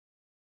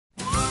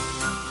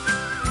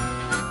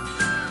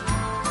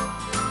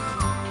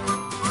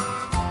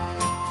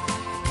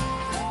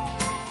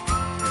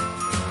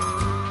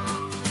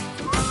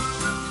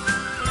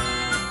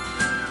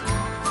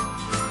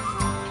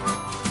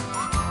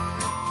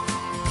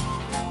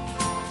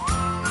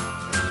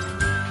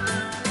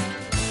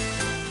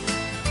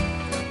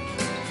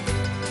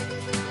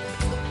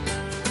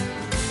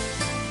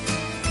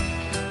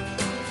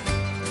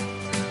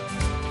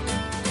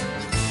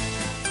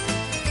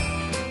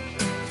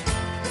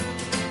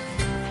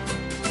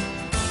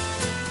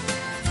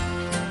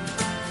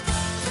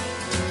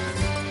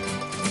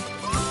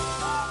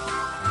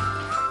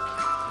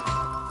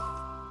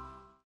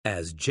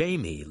As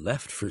Jamie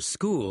left for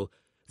school,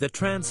 the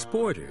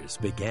transporters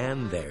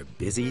began their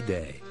busy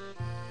day.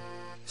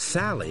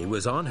 Sally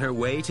was on her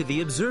way to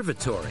the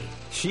observatory.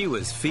 She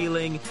was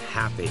feeling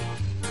happy.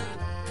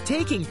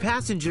 Taking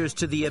passengers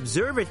to the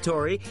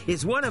observatory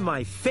is one of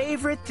my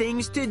favorite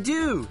things to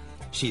do,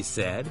 she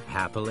said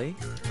happily.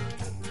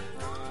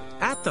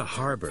 At the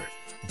harbor,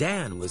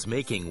 Dan was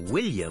making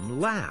William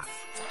laugh.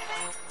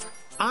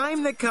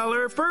 I'm the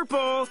color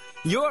purple.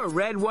 You're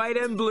red, white,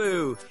 and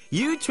blue.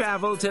 You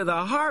travel to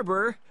the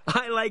harbor.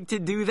 I like to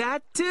do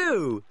that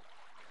too.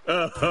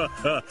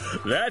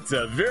 That's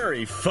a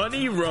very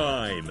funny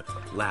rhyme,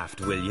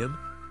 laughed William.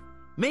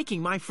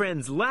 Making my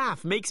friends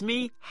laugh makes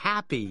me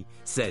happy,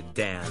 said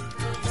Dan.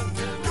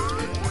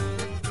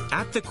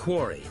 At the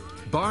quarry,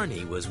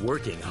 Barney was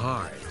working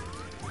hard.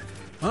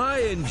 I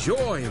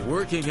enjoy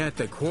working at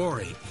the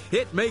quarry.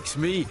 It makes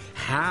me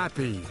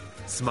happy,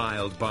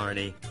 smiled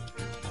Barney.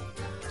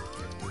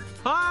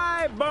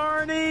 Hi,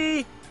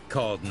 Barney,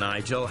 called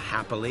Nigel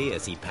happily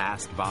as he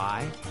passed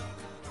by.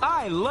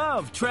 I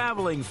love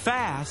traveling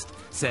fast,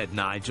 said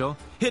Nigel.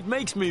 It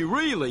makes me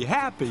really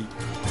happy.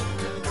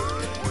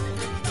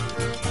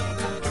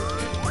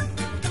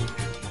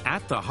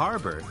 At the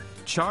harbor,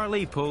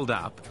 Charlie pulled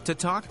up to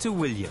talk to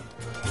William.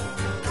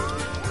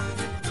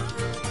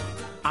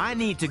 I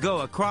need to go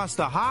across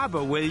the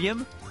harbor,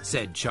 William,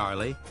 said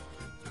Charlie.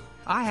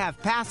 I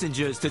have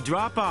passengers to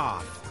drop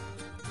off.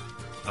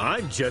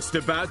 I'm just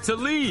about to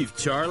leave,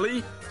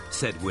 Charlie,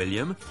 said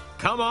William.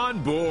 Come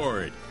on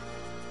board.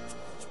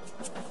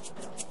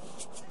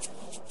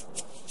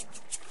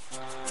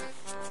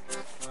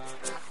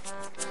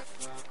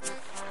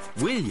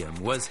 William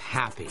was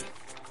happy.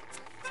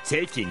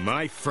 Taking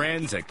my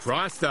friends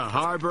across the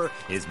harbor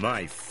is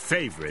my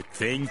favorite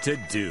thing to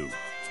do,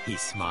 he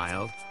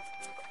smiled.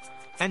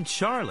 And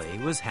Charlie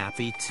was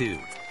happy too,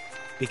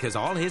 because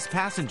all his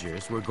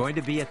passengers were going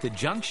to be at the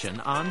junction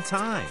on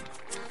time.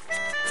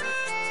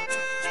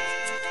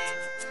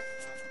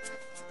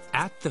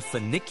 At the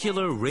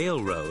funicular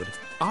railroad,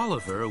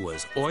 Oliver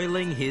was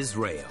oiling his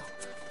rail.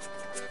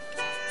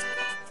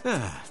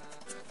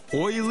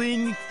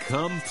 Oiling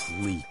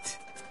complete,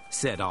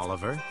 said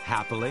Oliver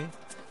happily.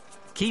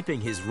 Keeping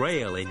his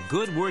rail in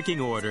good working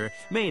order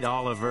made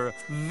Oliver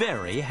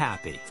very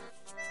happy.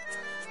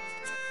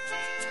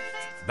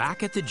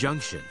 Back at the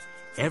junction,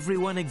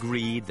 everyone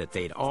agreed that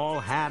they'd all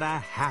had a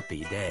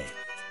happy day.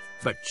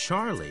 But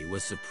Charlie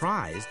was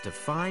surprised to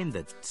find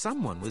that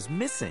someone was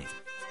missing.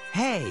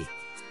 Hey,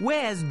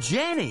 where's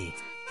Jenny?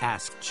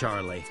 asked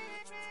Charlie.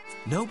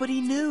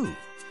 Nobody knew.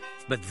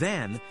 But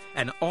then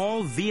an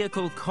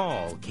all-vehicle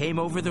call came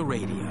over the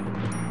radio.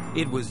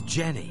 It was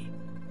Jenny.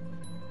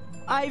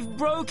 I've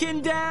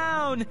broken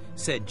down,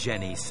 said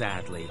Jenny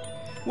sadly.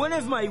 One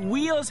of my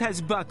wheels has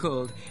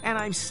buckled, and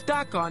I'm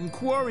stuck on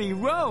Quarry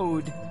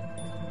Road.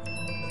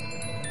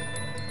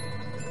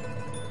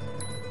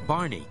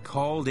 Barney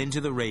called into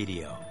the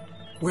radio.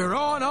 We're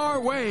on our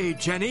way,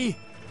 Jenny.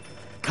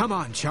 Come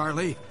on,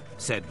 Charlie,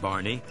 said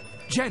Barney.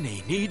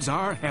 Jenny needs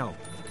our help.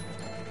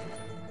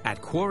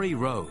 At Quarry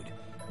Road,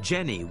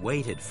 Jenny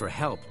waited for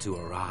help to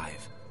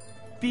arrive.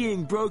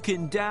 Being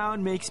broken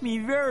down makes me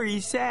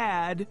very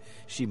sad,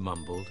 she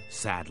mumbled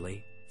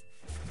sadly.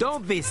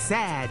 Don't be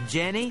sad,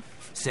 Jenny,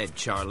 said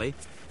Charlie.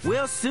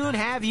 We'll soon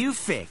have you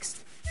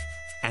fixed.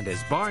 And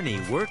as Barney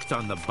worked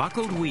on the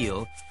buckled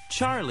wheel,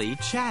 Charlie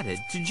chatted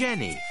to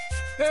Jenny.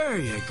 There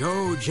you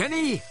go,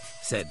 Jenny,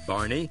 said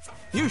Barney.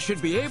 You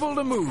should be able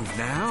to move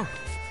now.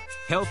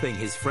 Helping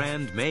his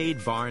friend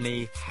made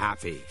Barney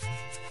happy.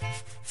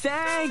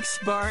 Thanks,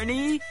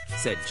 Barney,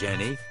 said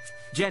Jenny.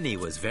 Jenny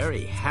was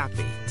very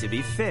happy to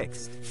be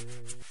fixed.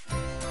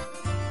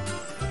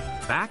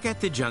 Back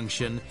at the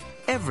junction,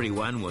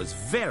 everyone was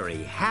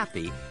very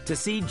happy to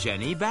see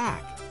Jenny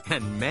back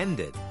and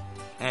mended.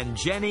 And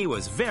Jenny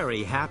was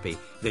very happy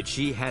that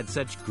she had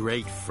such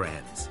great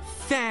friends.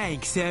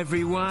 Thanks,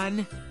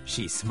 everyone,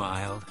 she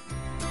smiled.